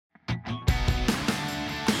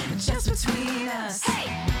between us.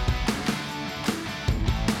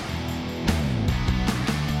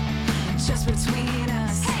 Just between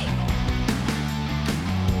us.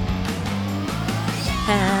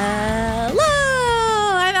 Hello,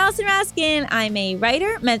 I'm Allison Raskin. I'm a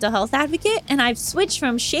writer, mental health advocate, and I've switched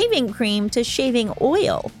from shaving cream to shaving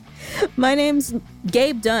oil. My name's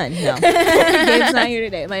Gabe Dunn. No, Gabe's not here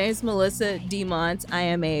today. My name's Melissa DeMont. I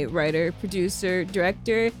am a writer, producer,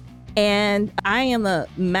 director, and I am a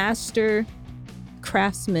master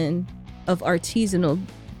craftsman of artisanal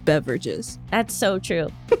beverages. That's so true.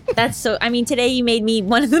 Today you made me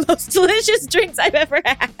one of the most delicious drinks I've ever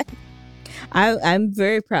had. I'm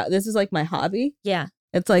very proud. This is like my hobby. Yeah.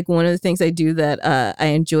 It's like one of the things I do that I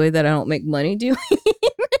enjoy that I don't make money doing.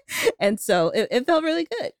 And so it felt really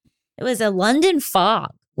good. It was a London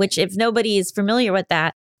fog, which if nobody is familiar with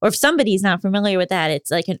that, or if somebody's not familiar with that, it's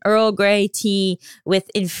like an Earl Grey tea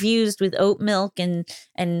infused with oat milk and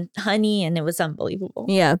honey, and it was unbelievable.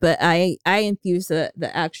 Yeah, but I infuse the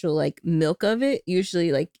actual like milk of it.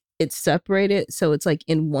 Usually like it's separated, so it's like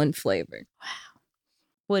in one flavor. Wow.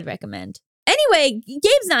 Would recommend. Anyway,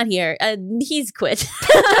 Gabe's not here. He's quit.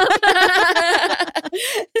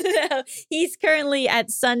 No, he's currently at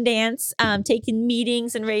Sundance, taking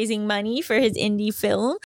meetings and raising money for his indie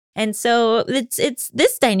film. And so it's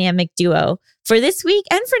this dynamic duo for this week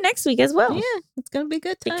and for next week as well. Yeah, it's going to be a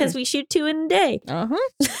good time. Because we shoot 2 in a day. Uh-huh.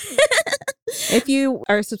 If you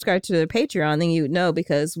are subscribed to the Patreon, then you would know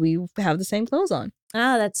because we have the same clothes on.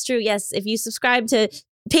 Oh, that's true. Yes. If you subscribe to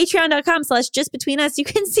patreon.com/justbetweenus, you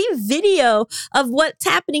can see video of what's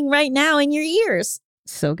happening right now in your ears.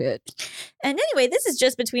 So good. And anyway, this is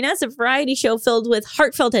Just Between Us, a variety show filled with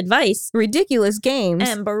heartfelt advice, ridiculous games,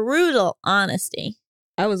 and brutal honesty.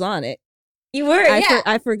 I was on it. You were,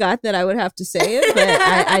 I forgot that I would have to say it, but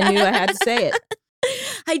I knew I had to say it.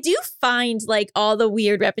 I do find like all the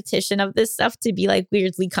weird repetition of this stuff to be like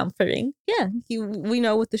weirdly comforting. Yeah, we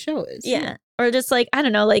know what the show is. Yeah. Or just like, I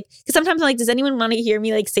don't know, like, because sometimes I'm like, does anyone want to hear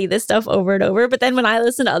me like say this stuff over and over? But then when I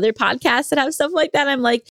listen to other podcasts that have stuff like that, I'm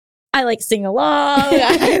like, I like sing along.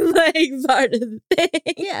 I'm like part of the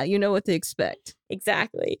thing. Yeah, you know what to expect.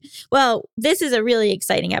 Exactly. Well, this is a really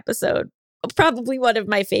exciting episode. Probably one of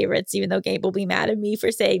my favorites, even though Gabe will be mad at me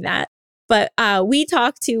for saying that. But we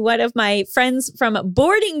talked to one of my friends from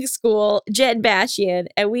boarding school, Jen Bashian,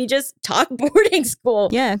 and we just talk boarding school.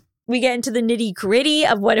 Yeah. We get into the nitty gritty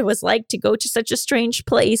of what it was like to go to such a strange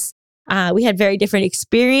place. We had very different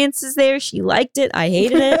experiences there. She liked it. I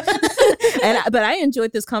hated it. But I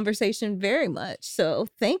enjoyed this conversation very much. So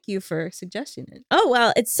thank you for suggesting it. Oh,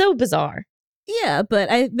 well, it's so bizarre. Yeah,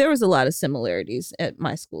 but there was a lot of similarities at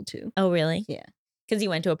my school, too. Oh, really? Yeah. Because you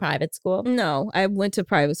went to a private school? No, I went to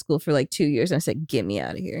private school for like 2 years and I said, get me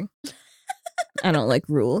out of here. I don't like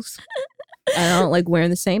rules. I don't like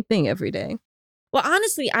wearing the same thing every day. Well,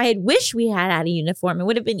 honestly, I had wished we had a uniform. It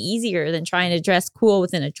would have been easier than trying to dress cool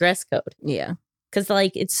within a dress code. Yeah. Because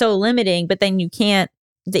like it's so limiting, but then you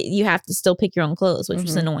have to still pick your own clothes, which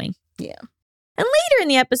was annoying. Yeah. And later in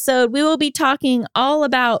the episode, we will be talking all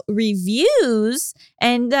about reviews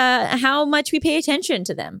and how much we pay attention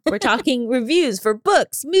to them. We're talking reviews for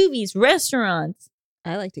books, movies, restaurants.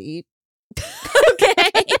 I like to eat.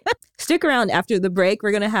 Okay. Stick around after the break.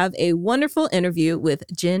 We're going to have a wonderful interview with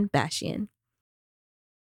Jen Bashian.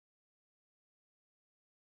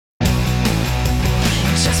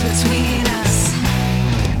 Just between us.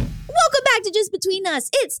 Welcome back to Just Between Us.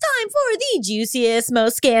 It's time for the juiciest,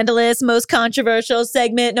 most scandalous, most controversial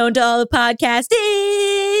segment known to all of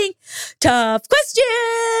podcasting. Tough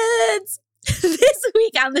questions. This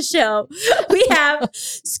week on the show, we have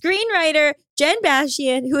screenwriter Jen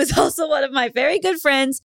Bashian, who is also one of my very good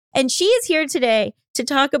friends. And she is here today to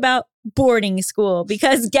talk about boarding school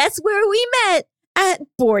because guess where we met? At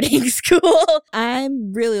boarding school.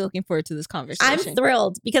 I'm really looking forward to this conversation. I'm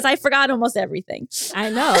thrilled because I forgot almost everything. I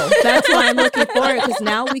know. That's why I'm looking forward because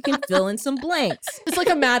now we can fill in some blanks. It's like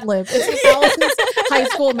a Mad Lib. It's like Allison's high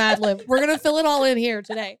school Mad Lib. We're going to fill it all in here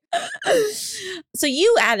today. So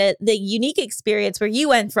you added the unique experience where you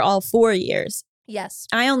went for all 4 years. Yes.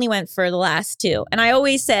 I only went for the last 2. And I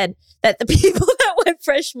always said that the people that went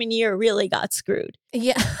freshman year really got screwed.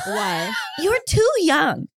 Yeah. Why? You're too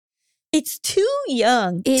young. It's too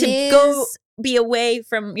young go be away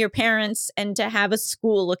from your parents and to have a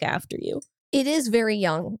school look after you. It is very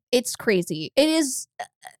young. It's crazy. It is,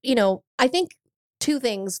 I think 2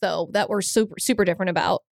 things, though, that were super, super different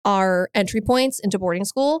about our entry points into boarding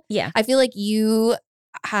school. Yeah. I feel like you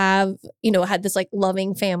have, had this like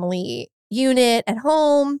loving family unit at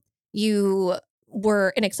home. You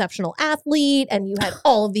were an exceptional athlete and you had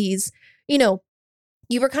all of these, you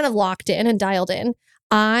were kind of locked in and dialed in.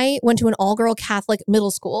 I went to an all-girl Catholic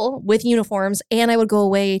middle school with uniforms, and I would go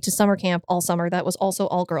away to summer camp all summer. That was also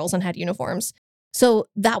all girls and had uniforms. So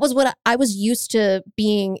that was what I was used to,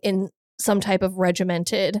 being in some type of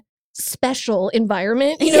regimented, special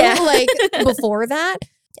environment, you know, like before that.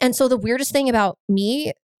 And so the weirdest thing about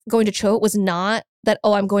me going to Choate was not that,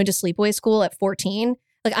 oh, I'm going to sleepaway school at 14.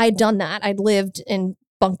 Like I had done that. I'd lived in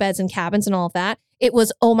bunk beds and cabins and all of that. It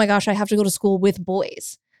was, oh my gosh, I have to go to school with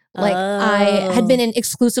boys. Like I had been in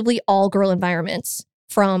exclusively all girl environments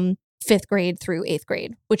from 5th grade through 8th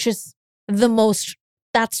grade, which is the most,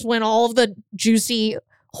 that's when all of the juicy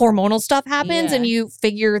hormonal stuff happens and you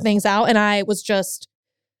figure things out. And I was just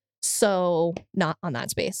so not on that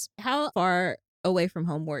space. How far away from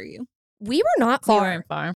home were you? We were not We far. weren't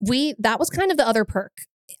far. That was kind of the other perk.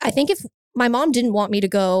 I think if my mom didn't want me to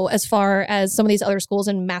go as far as some of these other schools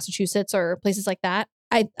in Massachusetts or places like that,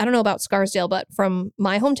 I don't know about Scarsdale, but from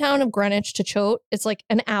my hometown of Greenwich to Choate, it's like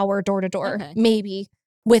an hour door to door, Okay. maybe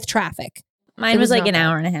with traffic. Mine It was was like not an bad.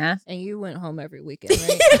 hour and a half. And you went home every weekend,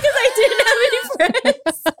 right? Because I didn't have any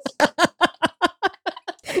friends.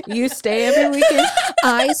 You stay every weekend?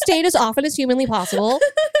 I stayed as often as humanly possible.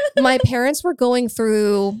 My parents were going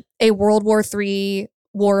through a World War III,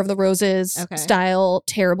 War of the Roses style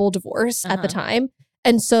terrible divorce at the time.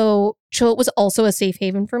 And so Choate was also a safe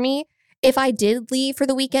haven for me. If I did leave for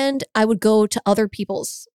the weekend, I would go to other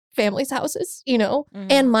people's families' houses, you know?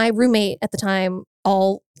 And my roommate at the time,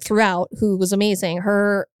 all throughout, who was amazing,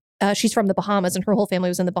 she's from the Bahamas and her whole family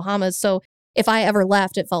was in the Bahamas. So if I ever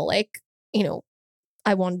left, it felt like, you know,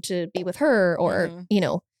 I wanted to be with her, or, you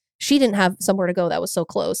know, she didn't have somewhere to go that was so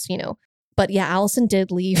close, you know. But yeah, Allison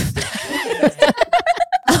did leave.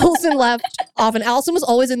 Allison left often. Allison was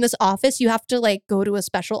always in this office. You have to like go to a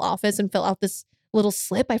special office and fill out this little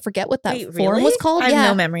slip. I forget what that Wait, form really? was called. I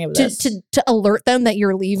have no memory of this. To alert them that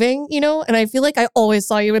you're leaving, you know? And I feel like I always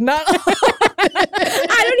saw you in that.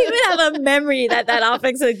 I don't even have a memory that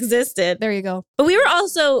office existed. There you go. But we were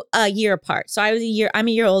also a year apart. So I'm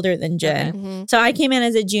a year older than Jen. Mhm. So I came in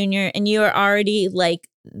as a junior and you were already like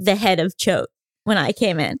the head of Choate when I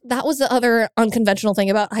came in. That was the other unconventional thing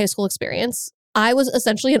about high school experience. I was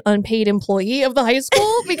essentially an unpaid employee of the high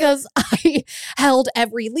school because I held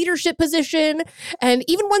every leadership position, and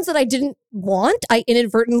even ones that I didn't want, I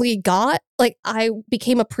inadvertently got. Like I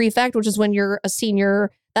became a prefect, which is when you're a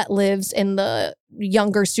senior that lives in the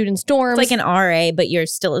younger students' dorms. It's like an RA, but you're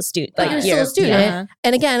still a student. But Like, you're still a student. Yeah.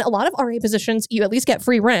 And again, a lot of RA positions, you at least get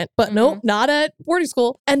free rent, but nope, not at boarding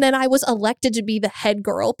school. And then I was elected to be the head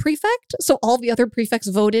girl prefect. So all the other prefects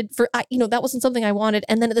voted for, that wasn't something I wanted.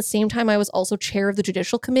 And then at the same time, I was also chair of the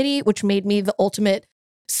judicial committee, which made me the ultimate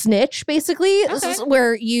snitch, basically. This is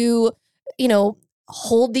where you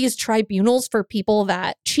hold these tribunals for people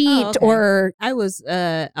that cheat or. I was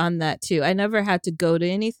on that too. I never had to go to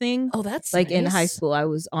anything. Oh, that's like in nice. high school, I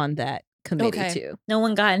was on that committee too. no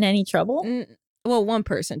one got in any trouble. Well, one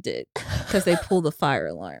person did because they pulled the fire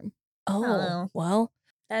alarm. Oh, well.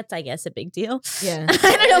 That's, I guess, a big deal. Yeah.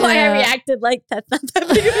 I don't know why I reacted like that's not that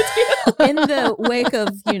big of a deal. In the wake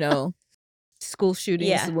of, school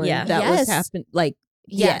shootings when that was happening, like,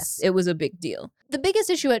 yes, it was a big deal. The biggest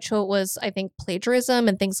issue at Choate was, I think, plagiarism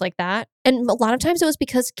and things like that. And a lot of times it was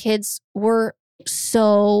because kids were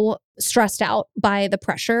so stressed out by the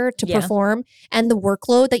pressure to perform and the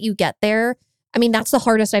workload that you get there. I mean, that's the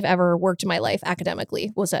hardest I've ever worked in my life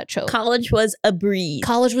academically was at Choate. College was a breeze.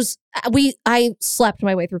 College was, I slept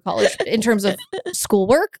my way through college in terms of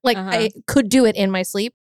schoolwork. Like I could do it in my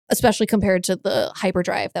sleep, especially compared to the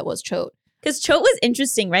hyperdrive that was Choate. Because Choate was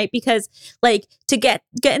interesting, right? Because like to get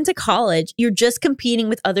into college, you're just competing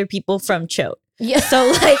with other people from Choate. Yeah.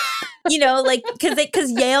 So like,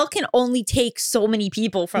 because Yale can only take so many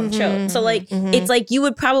people from Choate. So like, it's like you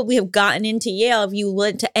would probably have gotten into Yale if you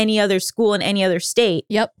went to any other school in any other state.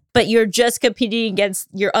 Yep. But you're just competing against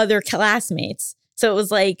your other classmates. So it was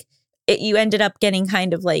like, you ended up getting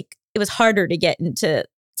kind of like, it was harder to get into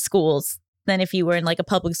schools than if you were in like a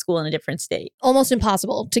public school in a different state. Almost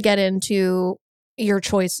impossible to get into your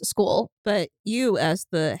choice school. But you, as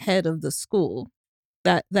the head of the school,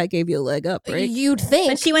 that gave you a leg up, right? You'd think.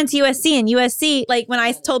 But she went to USC, and USC, like when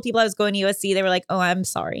I told people I was going to USC, they were like, "Oh, I'm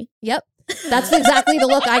sorry." Yep. That's exactly the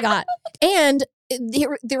look I got. And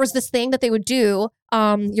there was this thing that they would do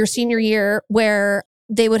your senior year where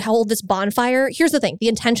they would hold this bonfire. Here's the thing. The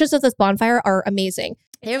intentions of this bonfire are amazing.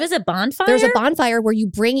 There was a bonfire? There's a bonfire where you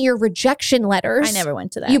bring your rejection letters. I never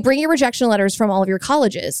went to that. You bring your rejection letters from all of your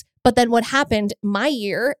colleges. But then what happened my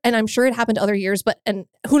year, and I'm sure it happened other years, and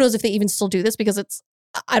who knows if they even still do this because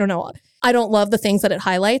I don't know. I don't love the things that it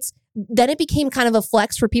highlights. Then it became kind of a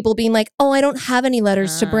flex for people being like, oh, I don't have any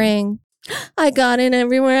letters to bring. I got in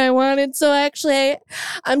everywhere I wanted. So actually,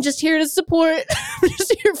 I'm just here to support. I'm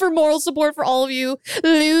just here for moral support for all of you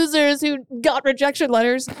losers who got rejection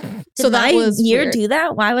letters. So Did that my was year weird. do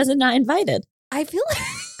that? Why was it not invited? I feel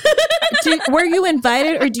like Were you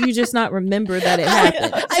invited, or do you just not remember that it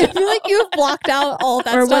happened? I feel like you've blocked out all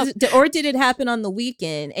that Or stuff. or did it happen on the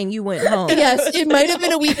weekend and you went home? Yes, it might have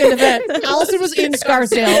been a weekend event. Allison was in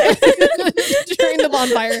Scarsdale during the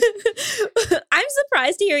bonfire. I'm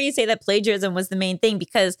surprised to hear you say that plagiarism was the main thing,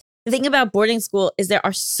 because the thing about boarding school is there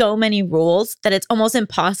are so many rules that it's almost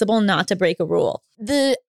impossible not to break a rule.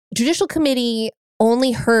 The Judicial Committee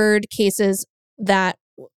only heard cases that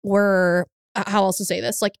were, how else to say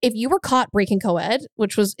this? Like if you were caught breaking co-ed,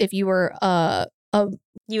 which was if you were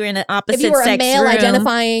You were in an opposite if you were a sex male room.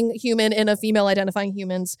 identifying human in a female identifying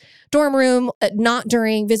human's dorm room, not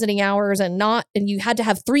during visiting hours, and you had to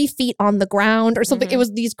have 3 feet on the ground or something. Mhm. It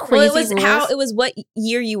was these Well, crazy it was rules. what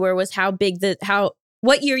year you were was how big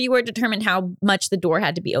what year you were determined how much the door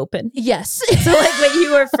had to be open. Yes. So like when you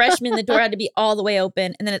were a freshman, the door had to be all the way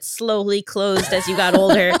open, and then it slowly closed as you got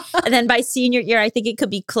older. And then by senior year, I think it could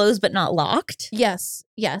be closed but not locked. Yes.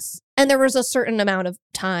 And there was a certain amount of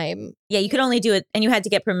time. Yeah, you could only do it, and you had to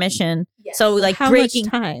get permission. So like How breaking,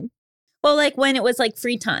 much time? well, like when it was like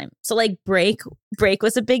free time. So like break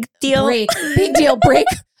was a big deal. Big deal.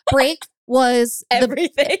 Break was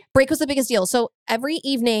Everything. break was the biggest deal. So every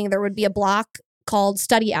evening there would be a block called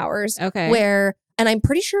study hours. Okay. Where, and I'm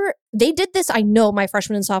pretty sure they did this, I know, my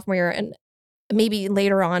freshman and sophomore year, and maybe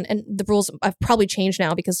later on, and the rules have probably changed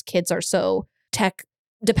now because kids are so tech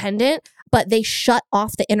dependent, but they shut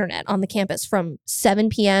off the internet on the campus from 7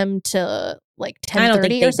 p.m. to like 10:30 I don't think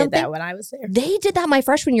they or did something. that when I was there. They did that my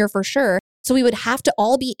freshman year for sure. So we would have to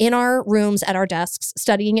all be in our rooms at our desks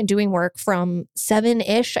studying and doing work from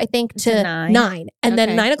 7-ish, I think, to To 9. 9. And then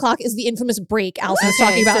Okay. 9 o'clock is the infamous break Allison was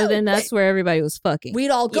talking about. So then that's where everybody was fucking. We'd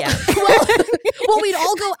all go, Yeah. well, we'd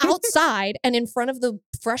all go outside, and in front of the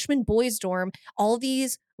freshman boys' dorm, all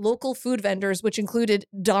these local food vendors, which included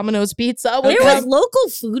Domino's Pizza. would There come- was local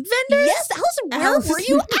food vendors? Yes, Allison, where were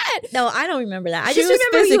you at? No, I don't remember that. I She just was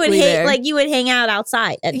remember you would physically there. you would hang out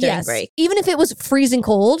outside during Yes. break. Even if it was freezing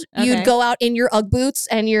cold, you'd Okay. go out in your Ugg boots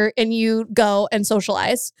and you go and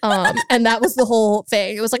socialize. And that was the whole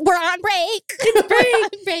thing. It was like, we're on break.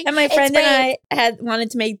 break. And my It's friend break. and I had wanted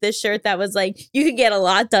to make this shirt that was like, you could get a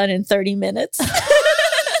lot done in 30 minutes.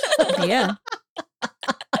 Yeah.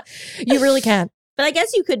 You really can. But I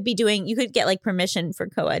guess you could get like permission for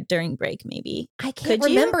co-ed during break, maybe. I can't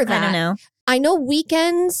Could you? remember that. I don't know. I know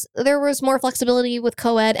weekends there was more flexibility with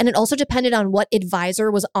co-ed, and it also depended on what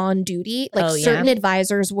advisor was on duty. Like Oh, yeah. certain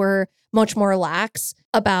advisors were much more lax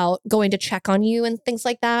about going to check on you and things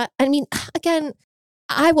like that. I mean, again,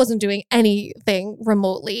 I wasn't doing anything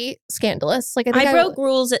remotely scandalous. Like I broke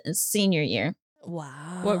rules at senior year.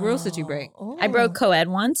 Wow. What rules did you break? I broke co-ed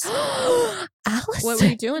once. Allison. What were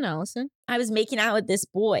you doing, Allison? I was making out with this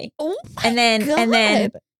boy. Oh And then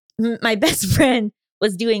God. my best friend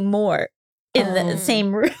was doing more in Oh. the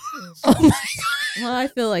same room. Oh my, Well, I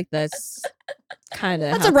feel like that's kind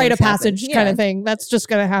of that's a rite of passage kind of thing. That's just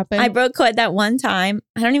gonna happen. I broke co-ed that one time.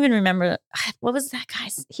 I don't even remember what was that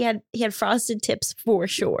guy's. He had frosted tips for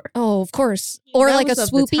sure. Oh, of course. Or That like a was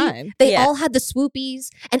of the swoopy. time. They Yeah. all had the swoopies,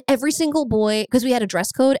 and every single boy, because we had a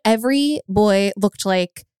dress code, every boy looked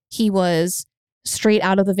like he was straight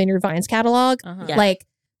out of the Vineyard Vines catalog. Uh-huh. Yeah. Like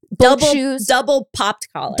boat shoes, double popped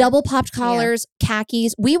collar. double popped collars,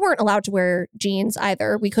 khakis. We weren't allowed to wear jeans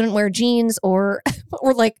either. We couldn't wear jeans or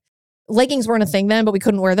like leggings weren't a thing then, but we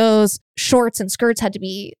couldn't wear those. Shorts and skirts had to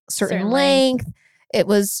be certain Certain length. It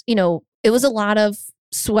was, it was a lot of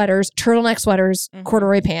sweaters, turtleneck sweaters, Mhm.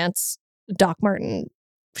 corduroy pants, Doc Marten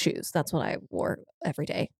shoes. That's what I wore every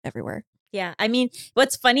day, everywhere. Yeah, I mean,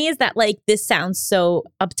 what's funny is that like this sounds so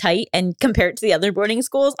uptight, and compared to the other boarding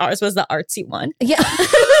schools, ours was the artsy one. Yeah.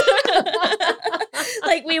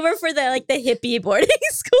 Like we were for the hippie boarding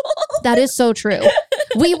school. That is so true.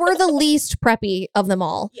 We were the least preppy of them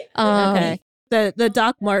all. Okay. The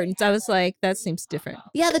Doc Martens, I was like, that seems different.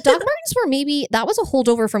 Yeah, the Doc Martens were that was a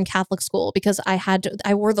holdover from Catholic school because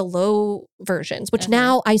I wore the low versions, which Uh-huh.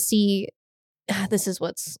 now I see. This is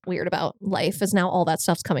what's weird about life is now all that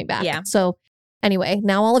stuff's coming back. Yeah. So anyway,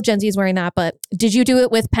 now all of Gen Z is wearing that. But did you do it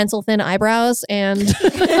with pencil thin eyebrows and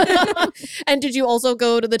and did you also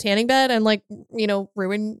go to the tanning bed and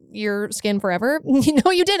ruin your skin forever?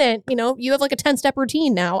 No, you didn't. You have like a 10-step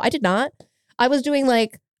routine now. I did not. I was doing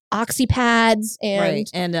like oxy pads and Right.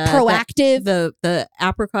 And proactive. the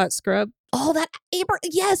apricot scrub. Oh, that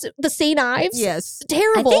yes, the St. Ives. Yes. I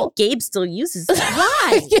Terrible. think Gabe still uses that.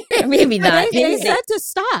 Why? Or maybe not. They Maybe said to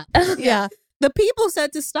stop. Yeah. The people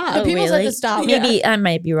said to stop. The people said really? to stop. Maybe I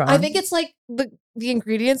might be wrong. I think it's like the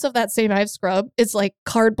ingredients of that St. Ives scrub. It's like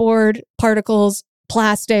cardboard, particles,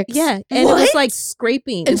 plastics. Yeah, and it was like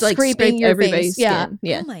scraping. And It's like scraping scraping your everybody's face. Yeah. skin.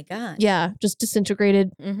 Yeah. Oh my God. Yeah, just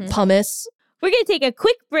disintegrated Mhm. pumice. We're going to take a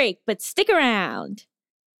quick break, but stick around.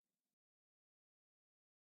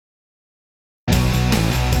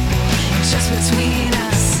 Just between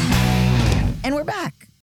us. And we're back.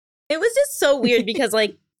 It was just so weird because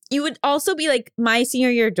like you would also be like my senior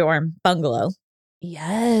year dorm bungalow.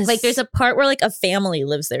 Yes. Like there's a part where like a family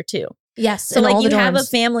lives there too. yes. So in like all you the have a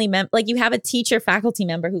dorms. family member, like you have a teacher faculty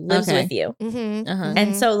member who lives Okay. with you. Mhm. Uh-huh.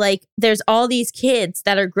 And so like there's all these kids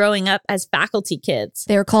that are growing up as faculty kids.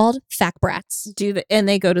 They're called fac brats. And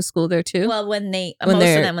they go to school there too? Well, when they When most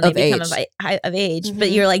they're of them when they of become of age, but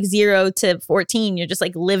Mhm. you're like 0 to 14, you're just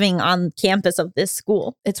like living on campus of this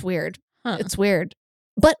school. It's weird. Huh. It's weird.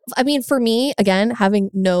 But I mean, for me, again,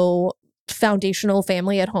 having no foundational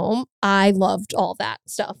family at home, I loved all that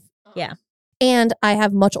stuff. Yeah. And I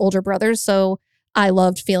have much older brothers. So I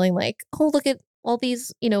loved feeling like, oh, look at all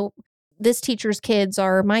these, this teacher's kids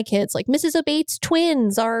are my kids. Like Mrs. Abate's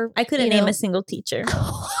twins are. I couldn't name a single teacher.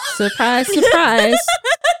 Surprise, surprise.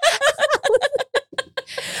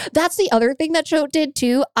 That's the other thing that Choate did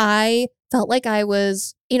too. I felt like I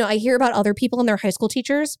was, I hear about other people and their high school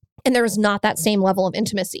teachers, and there was not that same level of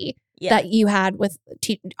intimacy Yeah. that you had with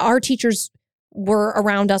our teachers were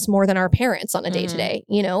around us more than our parents on a day to day,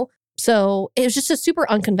 So it was just a super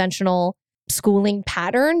unconventional schooling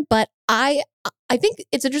pattern. But I think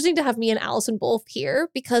it's interesting to have me and Allison both here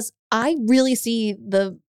because I really see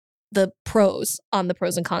the pros on the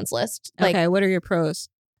pros and cons list. Like Okay, what are your pros?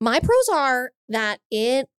 my pros are that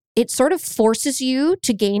it sort of forces you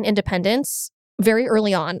to gain independence very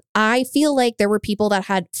early on. I feel like there were people that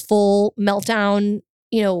had full meltdown,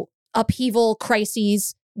 upheaval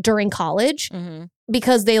crises during college Mm-hmm.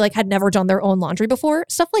 because they like had never done their own laundry before,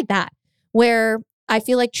 stuff like that, where I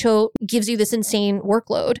feel like Choate gives you this insane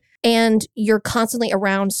workload and you're constantly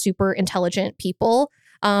around super intelligent people.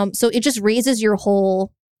 So it just raises your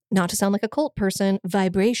whole, not to sound like a cult person,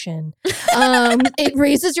 vibration. It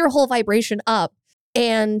raises your whole vibration up.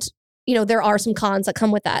 And, there are some cons that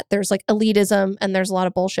come with that. There's like elitism and there's a lot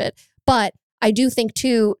of bullshit. But I do think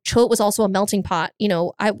too, Choate was also a melting pot.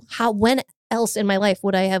 When else in my life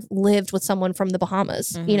would I have lived with someone from the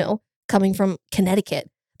Bahamas, coming from Connecticut?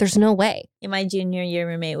 There's no way. My junior year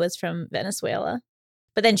roommate was from Venezuela,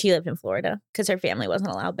 but then she lived in Florida because her family wasn't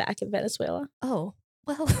allowed back in Venezuela. Oh,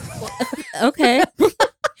 well. Okay.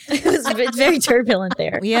 It's very turbulent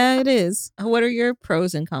there. Yeah, it is. What are your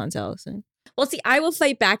pros and cons, Allison? Well, see, I will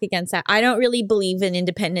fight back against that. I don't really believe in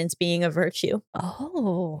independence being a virtue,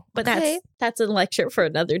 Oh, but okay. that's a lecture for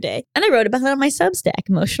another day. And I wrote about it on my Substack,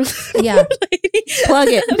 Emotional. Yeah. Plug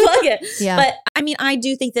it. Plug it. Yeah. But I mean, I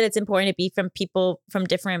do think that it's important to be from people from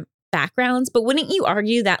different backgrounds. But wouldn't you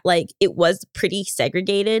argue that like it was pretty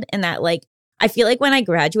segregated and that like I feel like when I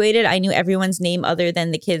graduated, I knew everyone's name other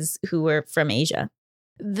than the kids who were from Asia.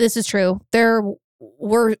 This is true. There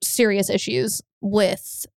were serious issues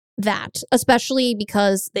with that, especially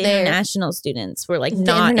because The they're international students were like the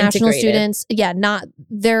not international integrated. students. Yeah, not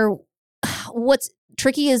they're. What's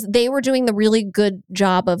tricky is they were doing the really good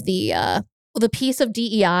job of the piece of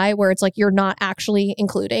DEI where it's like you're not actually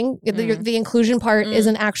including the inclusion part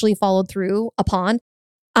isn't actually followed through upon.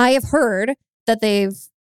 I have heard that they've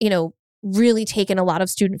really taken a lot of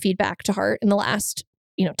student feedback to heart in the last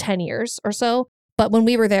 10 years or so. But when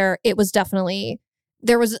we were there, it was definitely,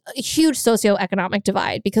 there was a huge socioeconomic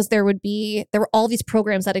divide because there were all these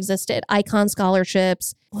programs that existed, icon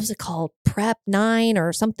scholarships, what was it called? Prep 9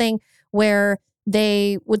 or something, where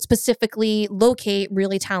they would specifically locate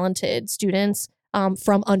really talented students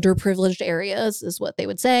from underprivileged areas, is what they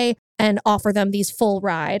would say, and offer them these full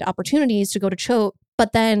ride opportunities to go to Choate.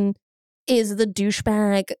 But then is the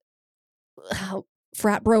douchebag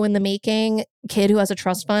frat bro in the making kid who has a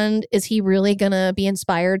trust fund, is he really gonna be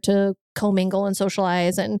inspired to commingle and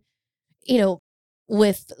socialize and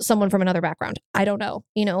with someone from another background? I don't know.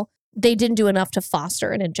 They didn't do enough to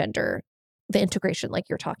foster and engender the integration like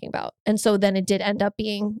you're talking about, and so then it did end up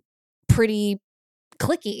being pretty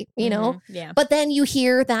cliquey, Yeah. But then you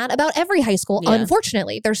hear that about every high school. Yeah.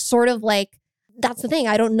 Unfortunately, there's sort of like, that's the thing.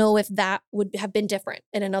 I don't know if that would have been different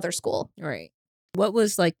in another school. Right. What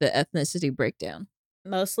was like the ethnicity breakdown?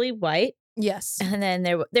 Mostly white. Yes. And then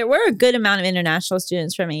there were a good amount of international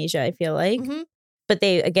students from Asia, I feel like. Mhm. But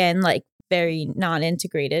they, again, like very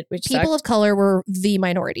non-integrated, which People sucked. of color were the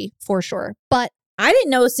minority for sure. But, I didn't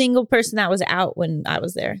know a single person that was out when I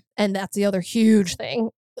was there. and that's the other huge thing,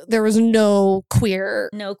 there was no queer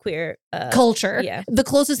No queer culture. yeah. The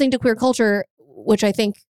closest thing to queer culture which I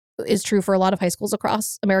think is true for a lot of high schools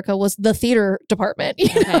across America, was the theater department.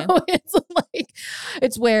 You know?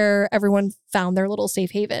 It's where everyone found their little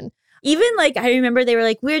safe haven. Even like, I remember they were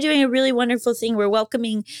like, we're doing a really wonderful thing. We're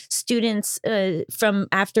welcoming students from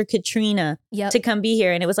after Katrina to come be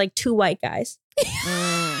here. And it was like 2 white guys.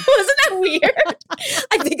 Wasn't that weird?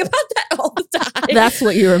 I think about that all the time. That's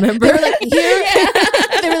what you remember. They were like, here.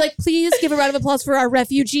 They were like, please give a round of applause for our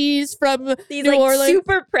refugees from These New like Orleans.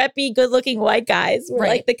 super preppy, good looking white guys were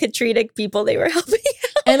like the Katrina people they were helping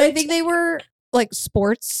out. And I think they were like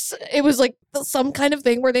sports. It was like some kind of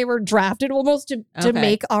thing where they were drafted almost to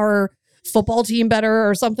make our football team better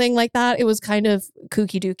or something like that. It was kind of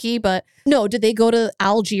kooky dooky, but no, did they go to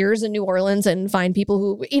Algiers and New Orleans and find people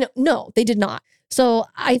who, no, they did not. So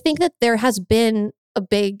I think that there has been a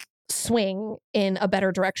big swing in a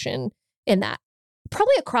better direction in that,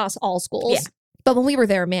 probably across all schools. Yeah. But when we were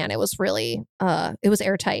there, man, it was really, it was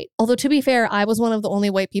airtight. Although to be fair, I was one of the only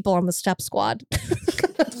white people on the step squad.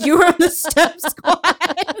 You were on the step squad.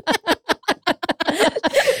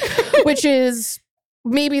 Which is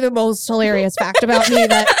maybe the most hilarious fact about me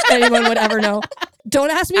that anyone would ever know. Don't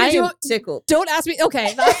ask me to I do am tickled. Don't ask me.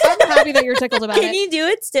 Okay, I'm happy that you're tickled about Can it. you do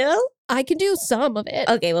it still? I can do some of it.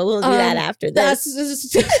 Okay, well, we'll do that after this.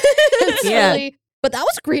 It's Yeah. really, but that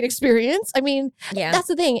was a great experience. I mean, Yeah. that's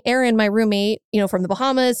the thing. Erin, my roommate, from the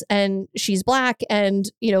Bahamas, and she's Black, and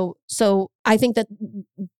so I think that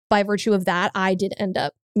by virtue of that, I did end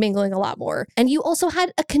up mingling a lot more. And you also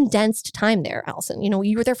had a condensed time there, Allison.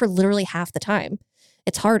 You were there for literally half the time.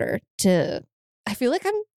 It's harder to. I feel like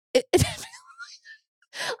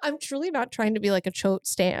I'm truly not trying to be like a Choate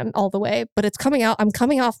stan all the way, but it's coming out. I'm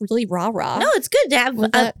coming off really rah-rah. No, it's good to have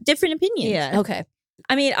a different opinion. Yeah. Okay.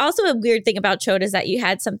 I mean, also a weird thing about Choate is that you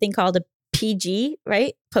had something called a PG,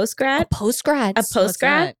 right? Postgrad. A postgrad. A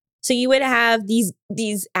postgrad. So you would have these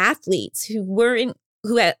athletes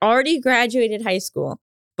who had already graduated high school,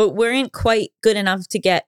 but weren't quite good enough to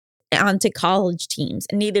get onto college teams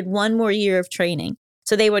and needed one more year of training.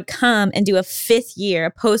 So they would come and do a 5th year,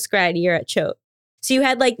 a postgrad year at Choate. So you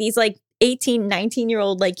had like these like 18,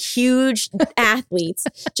 19-year-old like huge athletes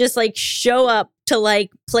just like show up to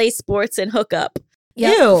like play sports and hook up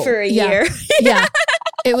for a year. Yeah.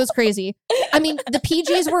 It was crazy. I mean, the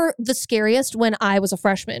PGs were the scariest when I was a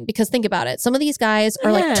freshman, because think about it. Some of these guys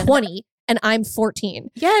are like 20 and I'm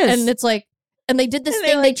 14. Yes. And it's like, and they did this And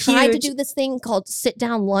thing. they're, They like, tried huge. to do this thing called sit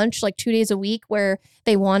down lunch, like 2 days a week, where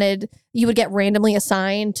they wanted, you would get randomly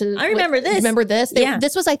assigned to. I remember this. Remember this? Yeah.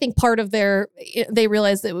 This was, I think, part of their, they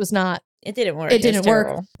realized it was not, It didn't work. it didn't was work.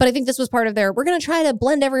 terrible. But I think this was part of their, we're going to try to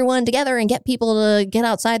blend everyone together and get people to get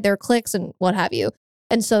outside their cliques and what have you.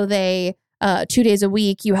 And so they, 2 days a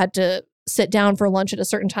week, you had to sit down for lunch at a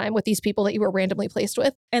certain time with these people that you were randomly placed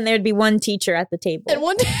with. And there'd be one teacher at the table. And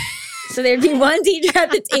one day, So there'd be one teacher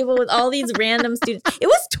at the table with all these random students. It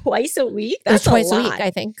was twice a week. it was That's twice a lot. week, I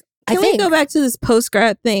think. Can we go back to this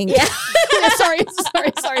postgrad thing? Yeah. sorry.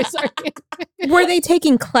 Were they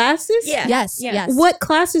taking classes? Yeah. Yes, Yeah. yes. What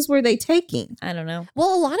classes were they taking? I don't know.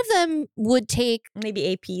 Well, a lot of them would take, Maybe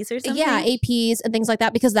APs or something. yeah, APs and things like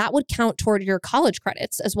that, because that would count toward your college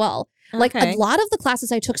credits as well. Like Okay. a lot of the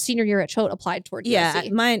classes I took senior year at Choate applied toward Yeah,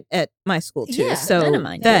 USC. mine at my school too. Yeah, so none of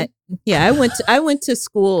mine that yeah, I went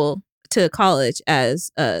to college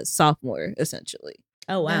as a sophomore essentially.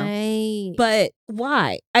 Oh, wow. Nice. But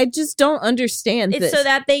why? I just don't understand It's this. so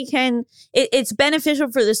that they can, it's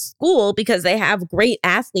beneficial for the school because they have great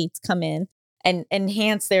athletes come in and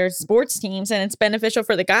enhance their sports teams. And it's beneficial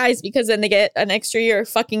for the guys because then they get an extra year of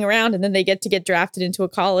fucking around and then they get to get drafted into a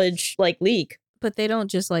college like league. But they don't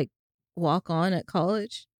just like walk on at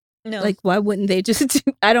college. No. Like, why wouldn't they just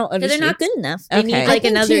do? I don't Because understand. they're not good enough. They Okay. need I like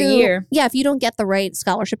think another too, year. Yeah, if you don't get the right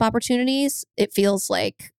scholarship opportunities, it feels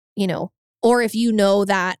like, or if you know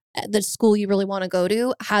that the school you really want to go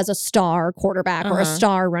to has a star quarterback or a Uh-huh.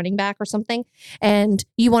 star running back or something, and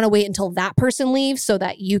you want to wait until that person leaves so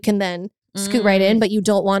that you can then scoot right in, but you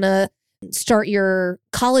don't want to start your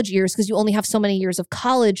college years because you only have so many years of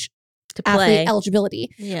college To play. athlete eligibility.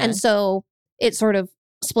 Yeah. And so it sort of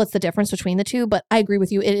splits the difference between the two. But I agree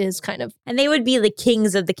with you. It is kind of, And they would be the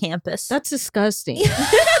kings of the campus. That's disgusting.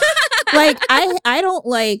 Like I don't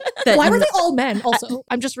like that. why were they all men also?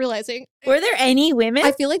 I'm just realizing. Were there any women?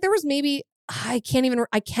 I feel like there was maybe, I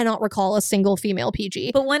cannot recall a single female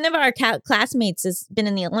PG. But one of our classmates has been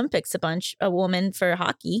in the Olympics a bunch, a woman for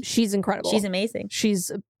hockey. She's incredible. She's amazing.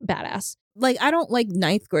 She's badass. Like I don't like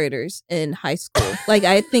ninth graders in high school. Like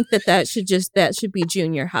I think that should be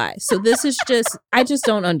junior high. So this is just I just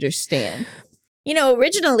don't understand.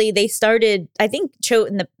 Originally they started, I think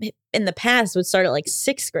Choate in the past would start at like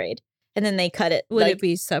 6th grade and then they cut it. Would like, it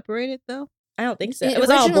be separated though? I don't think so. It was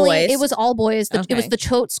all Originally, boys. It was all boys. It was Okay. the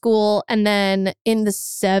Choate school. And then in the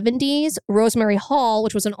 70s, Rosemary Hall,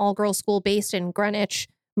 which was an all-girls school based in Greenwich,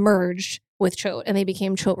 merged with Choate, and they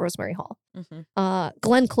became Choate Rosemary Hall. Mhm.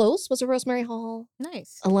 Glenn Close was a Rosemary Hall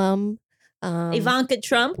Nice. alum. Ivanka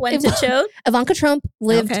Trump went to Choate. Ivanka Trump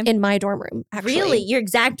lived Okay. in my dorm room, actually. Really? Your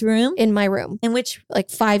exact room? In my room, In which like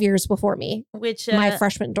 5 years before me, my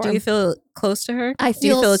freshman dorm. Do you feel close to her? I Do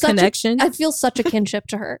you feel feel a such connection? I feel such a kinship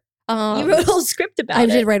to her. you wrote a whole script about I it.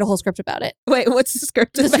 did write a whole script about it. Wait, what's the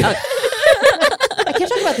script about? I can't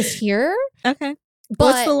talk about this here, Okay. but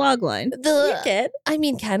What's the log line? You did. I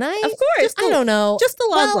mean, can I? Of course. I don't know. Just the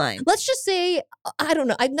log Well, line. Let's just say, I don't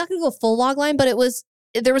know. I'm not going to go full log line, but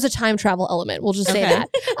there was a time travel element. We'll just say Okay. that.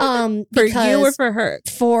 For because you or for her?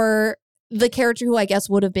 for the character who I guess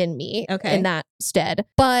would have been me Okay. in that stead.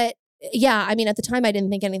 But yeah, I mean, at the time I didn't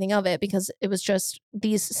think anything of it because it was just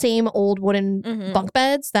these same old wooden Mhm. bunk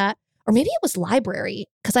beds or maybe it was library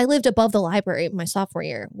because I lived above the library my sophomore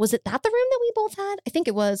year. Was it that the room that we both had? I think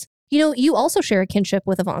it was. You know, you also share a kinship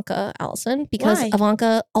with Ivanka, Allison, because Why?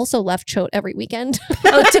 Ivanka also left Choate every weekend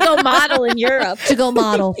Oh, to go model in Europe. to go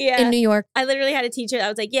model Yeah. in New York. I literally had a teacher that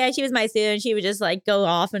was like, yeah, she was my student. She would just like go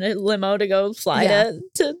off in a limo to go fly Yeah.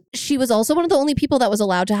 to She was also one of the only people that was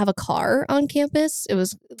allowed to have a car on campus.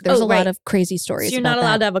 There's a lot right. of crazy So stories. you're not about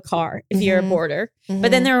allowed that. to have a car if you're a Mhm. boarder.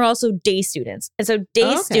 But then there are also day students. And so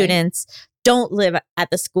day Okay. students don't live at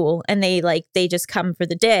the school and they just come for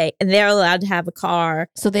the day and they're allowed to have a car.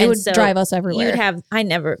 So they And would so drive us everywhere. I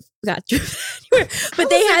never got driven anywhere, but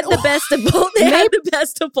they had the best of both. They had the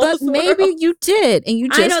best of both. But maybe worlds. you did, and you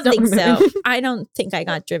just I don't think remember. so. I don't think I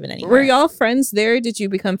got driven anywhere. Were y'all friends there? Did you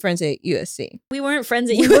become friends at USC? We weren't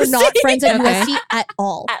friends at we USC. were not friends at Okay. USC at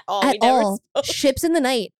all. at all. At We never all. spoke. Ships in the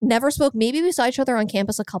night. Never spoke. Maybe we saw each other on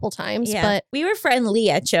campus a couple times, Yeah, but we were friendly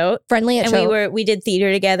at Choate, friendly at and Choate. we did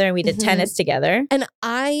theater together, and we did Mhm. tennis together. And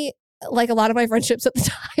I, like a lot of my friendships at the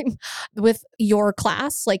time with your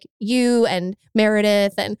class, like you and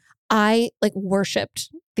Meredith, and I like worshipped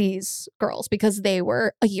these girls because they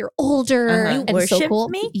were a year older Uh-huh. You and so worshipped cool.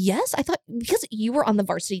 me? Yes, I thought because you were on the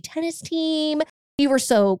varsity tennis team. You were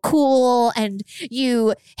so cool and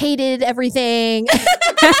you hated everything.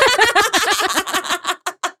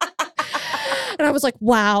 And I was like,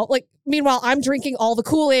 wow. Like, meanwhile, I'm drinking all the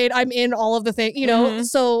Kool-Aid. I'm in all of the things, you know? Mhm.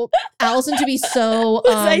 So Allison to be so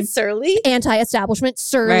Was I surly? anti-establishment,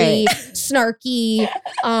 surly, snarky,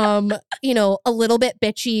 you know, a little bit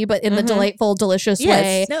bitchy, but in the Mhm. delightful, delicious way.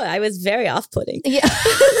 Yes. No, I was very off-putting. Yeah.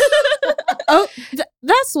 Oh,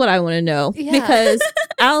 that's what I want to know Yeah. because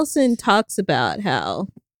Allison talks about how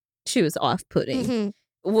she was off-putting. Mhm.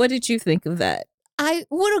 What did you think of that? I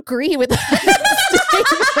would agree with that statement.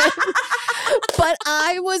 But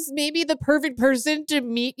I was maybe the perfect person to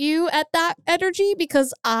meet you at that energy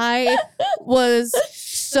because I was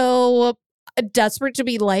so desperate to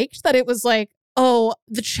be liked that it was like, oh,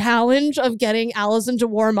 the challenge of getting Allison to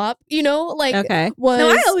warm up, you know, like Okay. was No,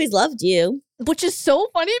 I always loved you. which is so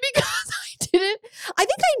funny because I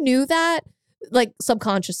think I knew that like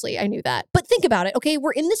subconsciously I knew that. But think about it. Okay,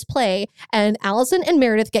 we're in this play and Allison and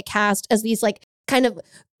Meredith get cast as these like kind of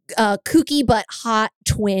kooky but hot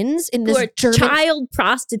twins in Who this are German child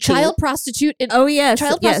prostitute. child prostitute in, Oh, yes.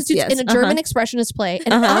 child yes, prostitutes yes. in a German expressionist play.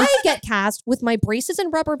 And Uh-huh. I get cast with my braces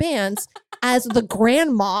and rubber bands as the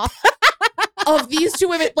grandma of these two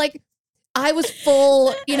women. Like I was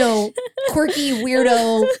full, you know, quirky,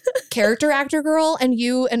 weirdo character actor girl. And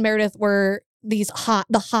you and Meredith were the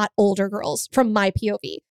hot older girls from my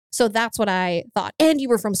POV. So that's what I thought. And you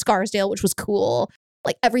were from Scarsdale, which was cool.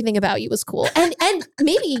 Like everything about you was cool. And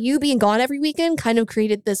maybe you being gone every weekend kind of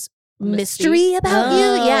created this mystery about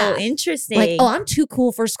you. Yeah. Interesting. Like, oh, I'm too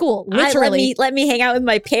cool for school. Literally. let me hang out with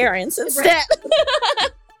my parents instead.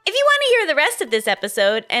 If you want to hear the rest of this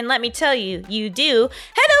episode, and let me tell you, you do,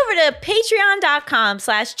 head over to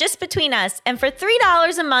patreon.com/justbetweenus. And for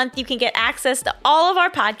 $3 a month, you can get access to all of our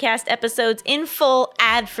podcast episodes in full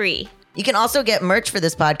ad-free. You can also get merch for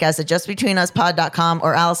this podcast at justbetweenuspod.com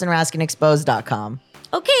or AllisonRaskinExposed.com.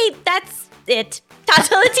 Okay, that's it.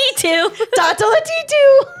 Tatala T2. Tatala T2!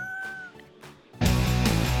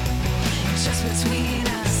 Just between